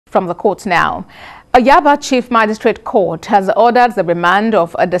From the court now. A Yaba Chief Magistrate Court has ordered the remand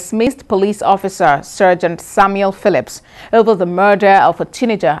of a dismissed police officer, Sergeant Samuel Phillips, over the murder of a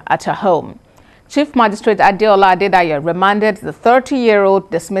teenager at her home. Chief Magistrate Ijsehatedo remanded the 30-year-old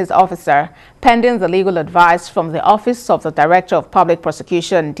dismissed officer pending the legal advice from the Office of the Director of Public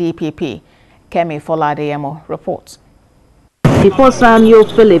Prosecution, DPP. Kemi Foladeyemo reports. Before Samuel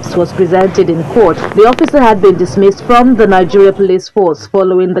Phillips was presented in court, the officer had been dismissed from the Nigeria Police Force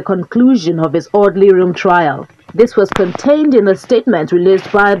following the conclusion of his orderly room trial. This was contained in a statement released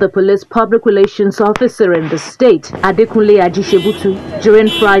by the police public relations officer in the state, Adekunle Ijsehatedo. During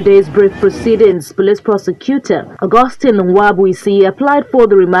Friday's brief proceedings, police prosecutor Augustine Nwabuisi applied for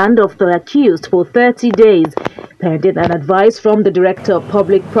the remand of the accused for 30 days, pending an advice from the Director of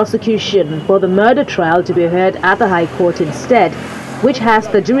Public Prosecution for the murder trial to be heard at the High Court instead, which has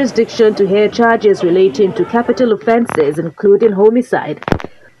the jurisdiction to hear charges relating to capital offences, including homicide.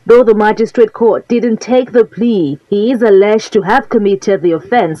 Though the magistrate court didn't take the plea, he is alleged to have committed the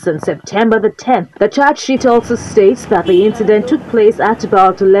offence on September the 10th. The charge sheet also states that the incident took place at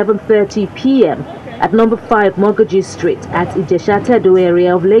about 11:30 p.m. at number 5 Mogaji Street at Ijsehatedo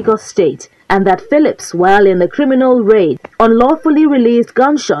area of Lagos State, and that Phillips, while in the criminal raid, unlawfully released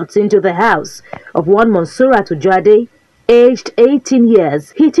gunshots into the house of one Monsurat Ojuade, aged 18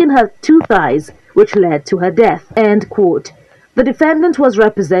 years, hitting her 2 thighs, which led to her death. End quote. The defendant was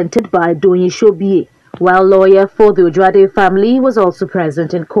represented by Doyin Shobie, while lawyer for the Ojuade family was also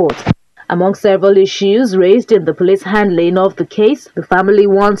present in court. Among several issues raised in the police handling of the case, the family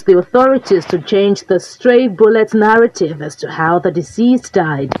wants the authorities to change the stray bullet narrative as to how the deceased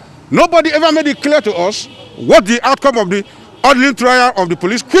died. Nobody ever made it clear to us what the outcome of the orderly trial of the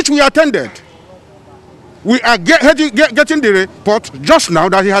police, which we attended. We are getting the report just now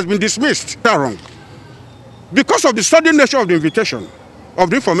that he has been dismissed. They are wrong. Because of the sudden nature of the invitation, of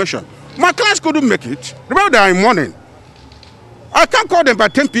the information, my clients couldn't make it. Remember, they are in mourning. I can't call them by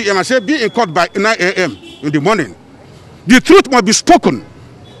 10 p.m. and say, be in court by 9 a.m. in the morning. The truth must be spoken.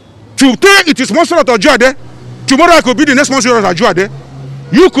 Today, it is Monsurat Ojuade. Tomorrow, I could be the next Monsurat Ojuade.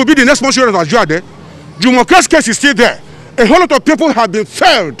 You could be the next Monsurat Ojuade. Jumoke's case is still there. A whole lot of people have been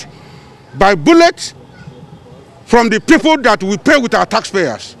felled by bullets from the people that we pay with our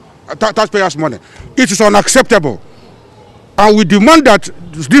taxpayers money. It is unacceptable, and we demand that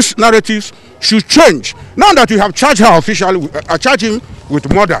these narratives should change. Now that we have charged her officially, charged him with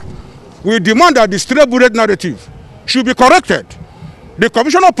murder, we demand that the stray bullet narrative should be corrected. The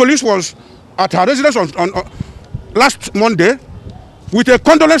Commissioner of Police was at her residence on last Monday with a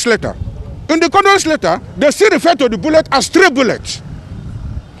condolence letter. In the condolence letter, they still refer to the bullet as stray bullets.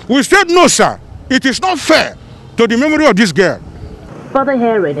 We said, no, sir, it is not fair to the memory of this girl. Further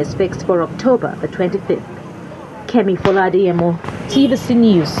hearing is fixed for October the 25th. Kemi Foladeyemo, TVC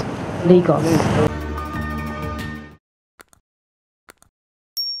News, Lagos.